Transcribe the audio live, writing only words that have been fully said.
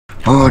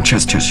Oh,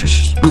 chest.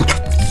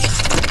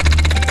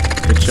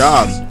 Good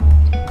job.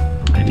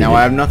 Now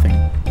I have nothing.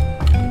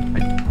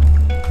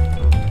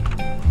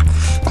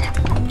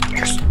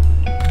 Yes.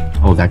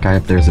 Oh, that guy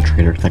up there is a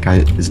traitor. That guy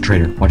is a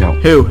traitor. Watch out.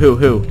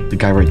 Who? The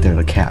guy right there,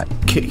 the cat.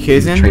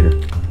 Kizen? Traitor.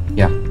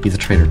 Yeah, he's a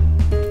traitor.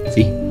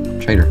 See?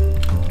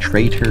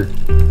 Traitor.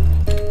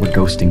 We're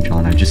ghosting,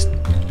 John. I just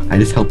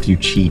helped you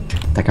cheat.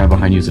 That guy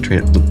behind you is a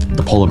traitor.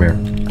 The polar bear.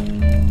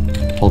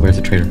 Polar bear's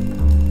a traitor.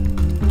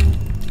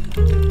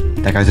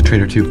 That guy's a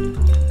traitor too.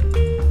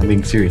 I'm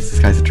being serious. This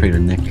guy's a traitor,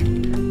 Nick.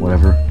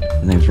 Whatever.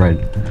 His name's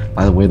Red.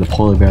 By the way, the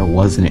polar bear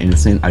wasn't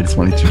innocent. I just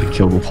wanted you to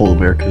kill the polar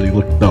bear because he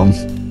looked dumb.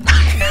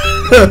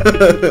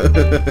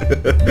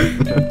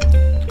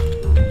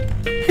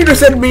 He just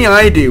said me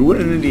I do. What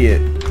an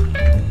idiot.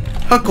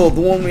 Huckle,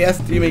 the one we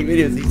asked to make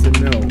videos, he said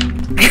no.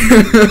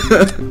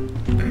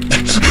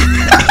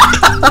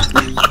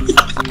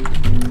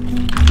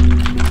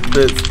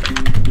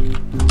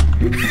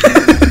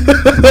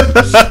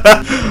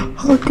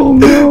 Huckle,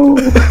 no.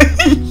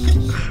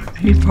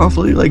 He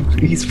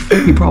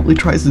probably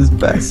tries his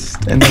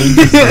best, and then he's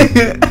just like,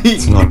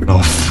 it's not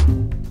enough.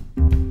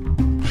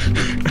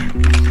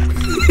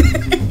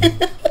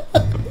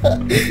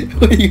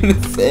 What are you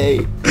gonna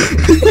say?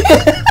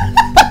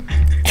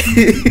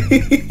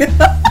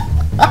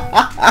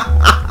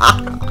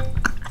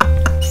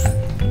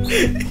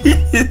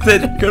 He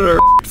said you're gonna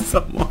hurt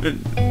someone.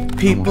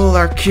 People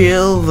are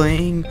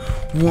killing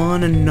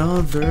one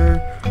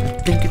another. I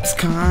think it's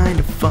kind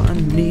of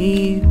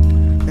funny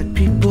that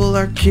people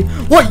are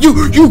What?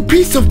 You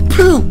piece of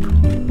poop!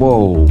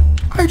 Whoa.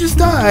 I just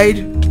died.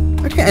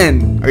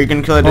 Again. Are you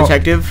gonna kill a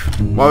detective?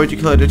 Why would you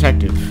kill a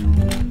detective?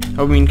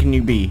 How mean can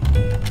you be?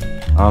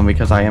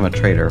 Because I am a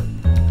traitor.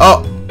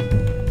 Oh!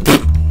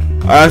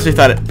 I honestly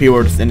thought people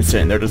were just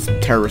innocent and they're just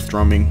terrorists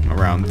roaming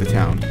around the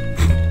town.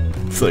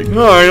 It's like,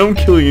 alright, I'll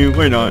kill you,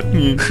 why not?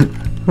 I'm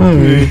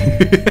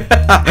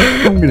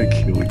gonna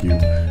kill you.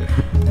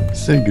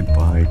 Say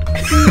goodbye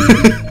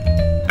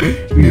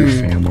to your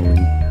family.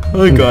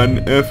 I got an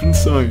F in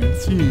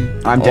science.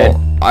 I'm dead.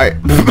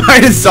 I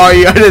just saw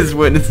you, I just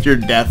witnessed your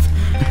death.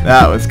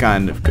 That was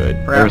kind of good.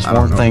 There's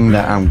one thing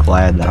that I'm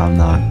glad that I'm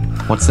not.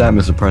 What's that,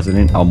 Mr.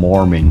 President? A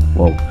Mormon.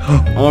 Whoa.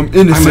 I'm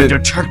innocent. I'm a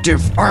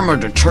detective.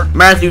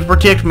 Matthew,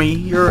 protect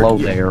me. Hello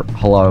there.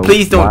 Hello.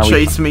 Please don't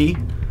chase me.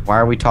 Why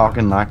are we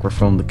talking like we're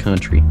from the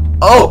country?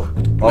 Oh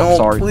no,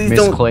 sorry. Please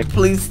don't.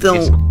 Please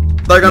don't.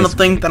 They're gonna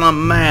think that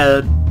I'm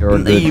mad. You're a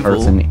good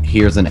person.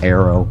 Here's an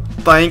arrow.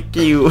 Thank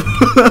you.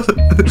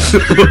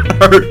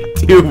 What are you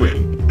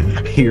doing?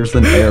 Here's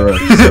an arrow,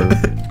 sir.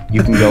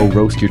 You can go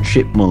roast your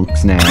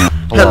chipmunks now.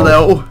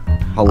 Hello.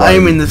 Hello.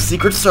 I'm in the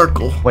secret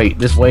circle. Wait,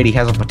 this lady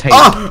has a potato.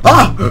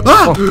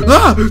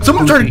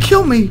 Someone tried to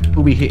kill me.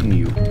 Who be hitting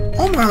you?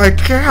 Oh my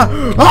god.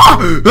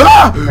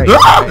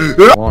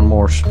 Hey, one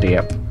more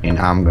step and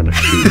I'm gonna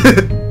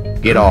shoot.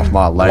 Get off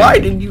my land. Why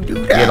did you do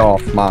that? Get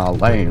off my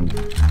land.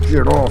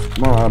 Get off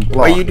my block.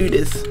 Why you do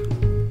this?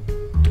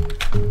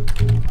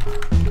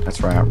 That's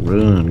right,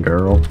 run,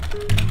 girl.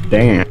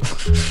 Damn.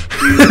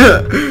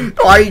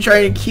 Why are you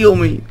trying to kill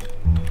me?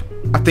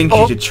 I think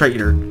she's a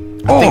traitor.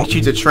 I think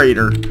she's a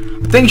traitor.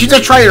 I think she's a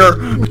traitor!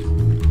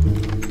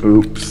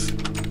 Oops.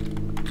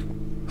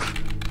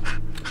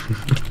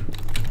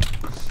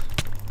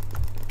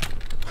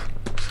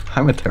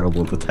 I'm a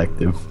terrible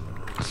detective.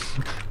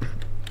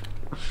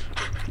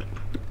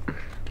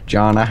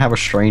 John, I have a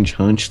strange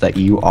hunch that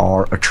you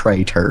are a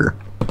traitor.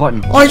 The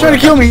button. Oh, he's trying to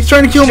kill me! He's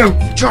trying to kill me!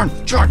 John,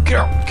 get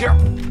out!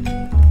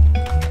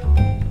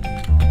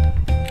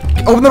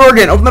 Open the door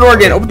again! Open the door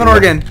again! Open the door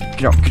again!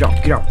 Get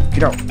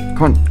out!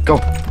 Come on, go!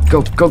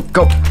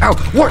 Ow!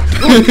 What?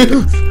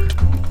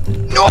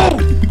 No!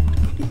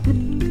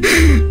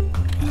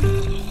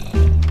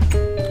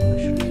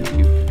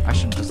 I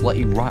should just let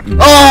you rot in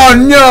there. Oh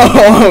no!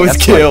 I was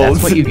killed!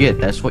 That's what you get.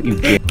 That's what you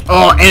get.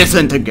 Oh,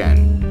 innocent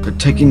again! They're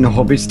taking the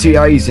hobbits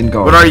TIs and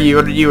go. What are you?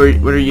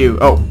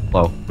 Oh.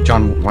 Hello.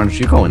 John, why don't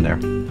you go in there?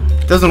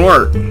 It doesn't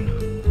work.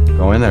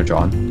 Go in there,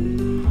 John.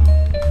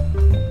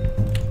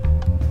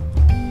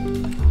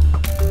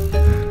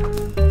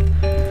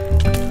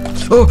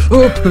 Oh!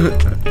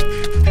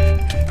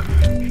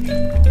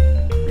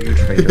 You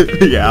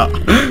traitor. Yeah.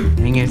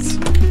 Dang it.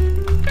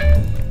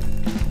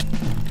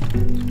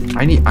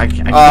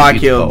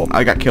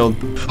 I got killed.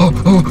 Oh,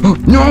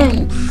 no!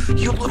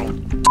 You little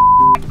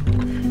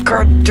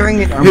God dang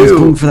it! I was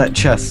going for that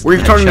chest. Were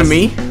you talking to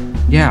me?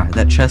 Yeah,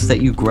 that chest that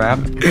you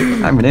grabbed.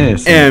 I'm an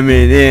innocent.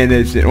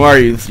 Innocent. Why are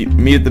you?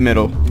 Meet at the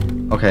middle.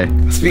 Okay.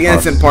 Speak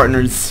innocent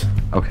partners.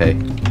 Okay.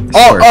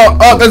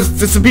 Oh!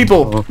 There's some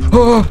people.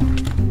 Oh.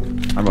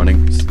 I'm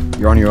running.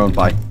 You're on your own.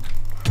 Bye.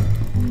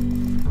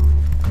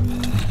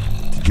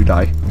 Did you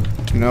die?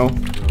 No.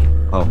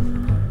 Oh.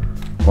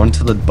 Run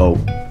to the boat.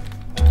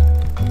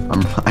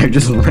 I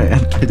just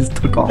ran. I just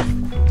took off.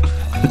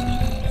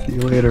 See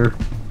you later.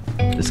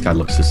 This guy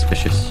looks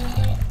suspicious.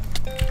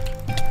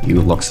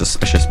 You look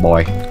suspicious,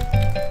 boy.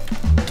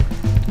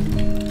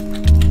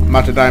 I'm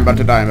about to die. I'm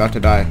about to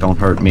die. Don't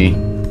hurt me.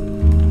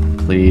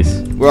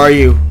 Please. Where are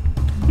you?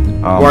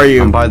 Where are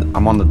you?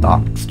 I'm on the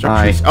dock.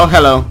 Hi. Oh,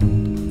 hello.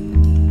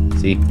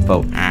 See?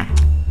 Boat.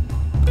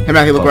 Hey,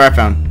 Matthew, look where I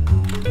found.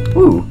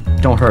 Ooh,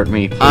 don't hurt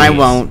me, please. I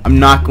won't. I'm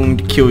not going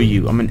to kill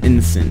you. I'm an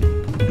innocent.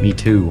 Me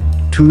too.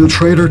 To the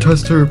traitor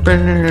tester.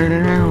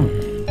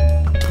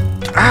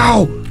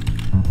 Ow!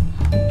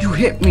 You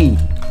hit me.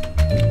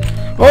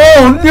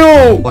 Oh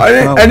no! What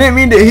the hell? I didn't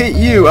mean to hit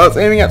you. I was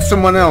aiming at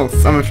someone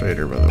else. I'm a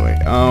traitor, by the way.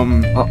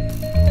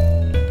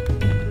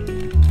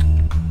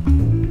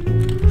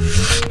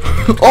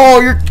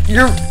 Oh,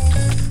 you're.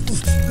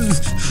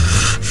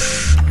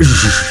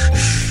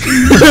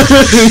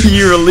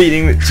 You were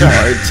leading the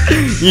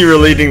charge. You were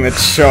leading the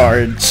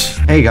charge.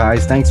 Hey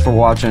guys, thanks for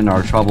watching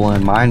our Trouble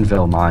in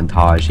Mineville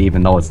montage,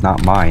 even though it's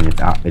not mine,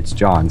 it's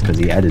John's, because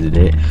he edited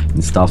it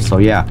and stuff. So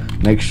yeah,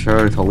 make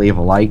sure to leave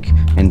a like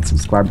and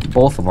subscribe to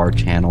both of our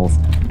channels.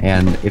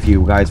 And if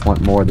you guys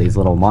want more of these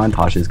little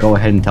montages, go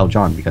ahead and tell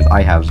John, because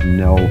I have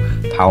no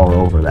power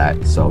over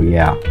that. So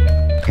yeah,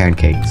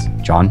 pancakes.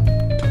 John?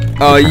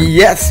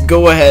 Yes,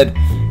 go ahead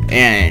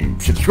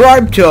and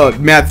subscribe to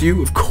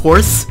Matthew, of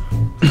course.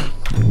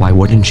 Why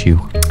wouldn't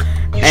you?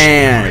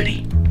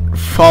 And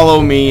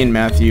follow me and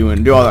Matthew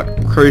and do all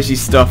that crazy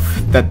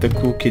stuff that the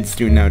cool kids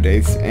do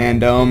nowadays.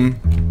 And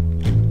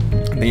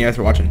thank you guys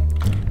for watching.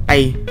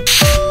 Bye.